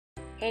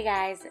Hey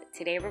guys,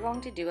 today we're going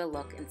to do a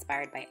look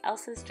inspired by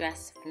Elsa's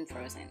dress from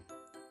Frozen.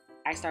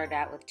 I started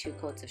out with 2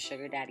 coats of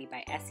Sugar Daddy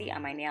by Essie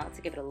on my nail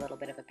to give it a little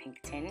bit of a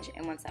pink tinge,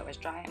 and once that was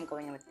dry, I'm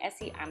going in with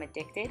Essie I'm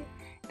Addicted,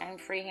 and I'm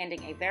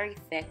freehanding a very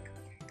thick,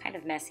 kind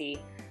of messy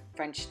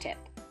French tip.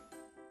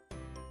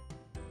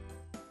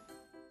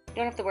 You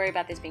don't have to worry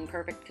about this being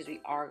perfect because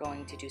we are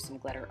going to do some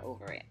glitter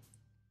over it.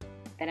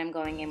 Then I'm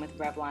going in with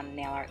Revlon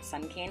Nail Art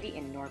Sun Candy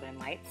in Northern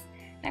Lights,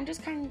 and I'm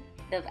just kind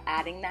of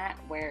adding that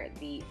where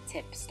the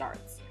tip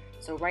starts.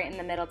 So right in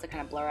the middle to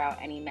kind of blur out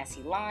any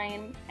messy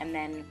line, and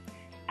then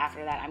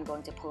after that I'm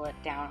going to pull it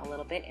down a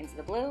little bit into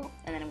the blue,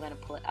 and then I'm going to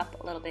pull it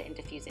up a little bit and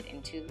diffuse it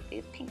into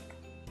the pink.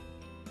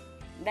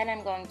 Then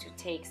I'm going to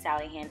take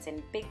Sally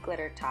Hansen Big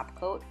Glitter Top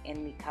Coat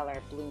in the color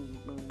Blue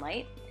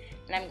Moonlight,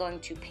 and I'm going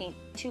to paint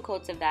 2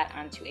 coats of that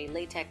onto a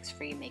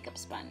latex-free makeup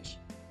sponge.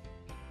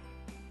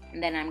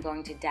 And then I'm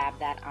going to dab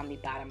that on the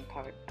bottom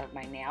part of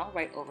my nail,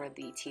 right over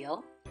the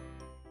teal.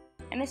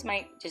 And this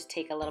might just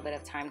take a little bit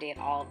of time to get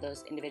all of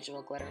those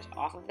individual glitters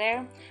off of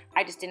there.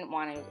 I just didn't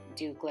want to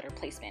do glitter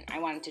placement. I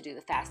wanted to do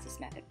the fastest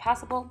method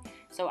possible,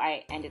 so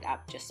I ended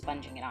up just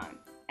sponging it on.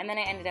 And then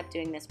I ended up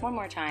doing this one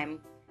more time,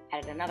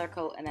 added another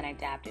coat, and then I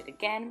dabbed it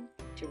again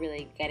to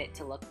really get it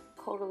to look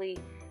totally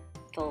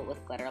full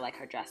with glitter like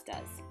her dress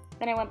does.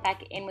 Then I went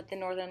back in with the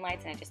Northern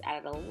Lights and I just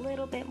added a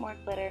little bit more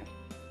glitter.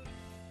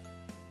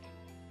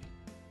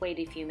 Wait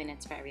a few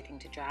minutes for everything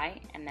to dry,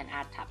 and then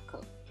add top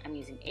coat. I'm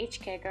using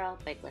HK Girl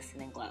by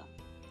Glisten and Glow.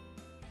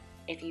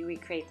 If you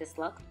recreate this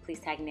look, please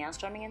tag Nail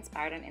Storming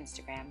Inspired on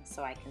Instagram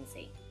so I can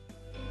see.